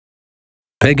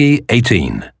Peggy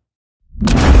 18.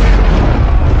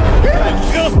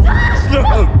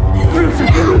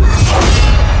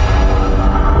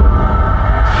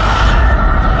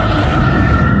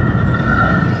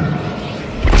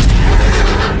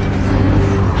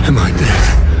 Am I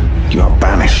dead? You are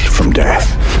banished from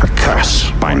death. A curse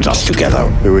binds us together.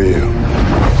 Who are you?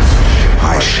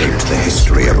 I shaped the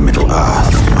history of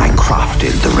Middle-earth. I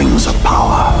crafted the rings of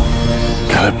power.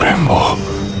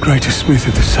 Celebrimbor, greatest smith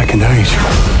of the Second Age.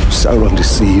 Sauron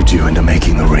deceived you into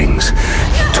making the rings.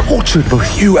 He tortured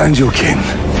both you and your kin.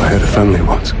 I had a family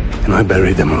once, and I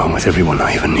buried them along with everyone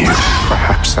I even knew.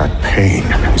 Perhaps that pain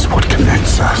is what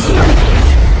connects us.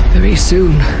 Very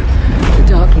soon, the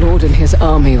Dark Lord and his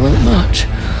army will march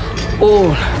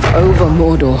all over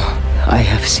Mordor. I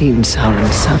have seen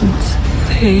Sauron's sons.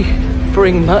 They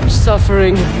bring much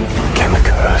suffering. Can the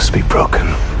curse be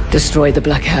broken? Destroy the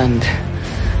Black Hand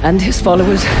and his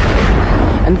followers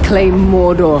and claim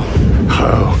Mordor.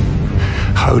 How?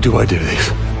 How do I do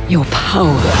this? Your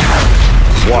power.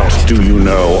 What do you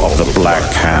know of the Black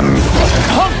Hand?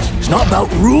 It's not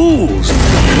about rules.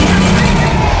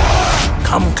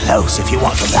 Come close if you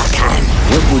want the Black Hand.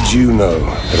 What would you know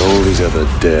that all these other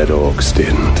dead orcs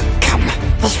didn't? Come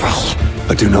this way.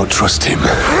 I do not trust him.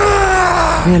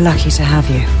 We're lucky to have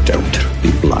you. Don't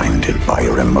be blinded by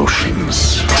your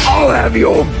emotions. I'll have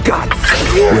your guts!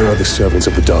 Where are the servants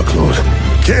of the Dark Lord?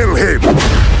 Kill him!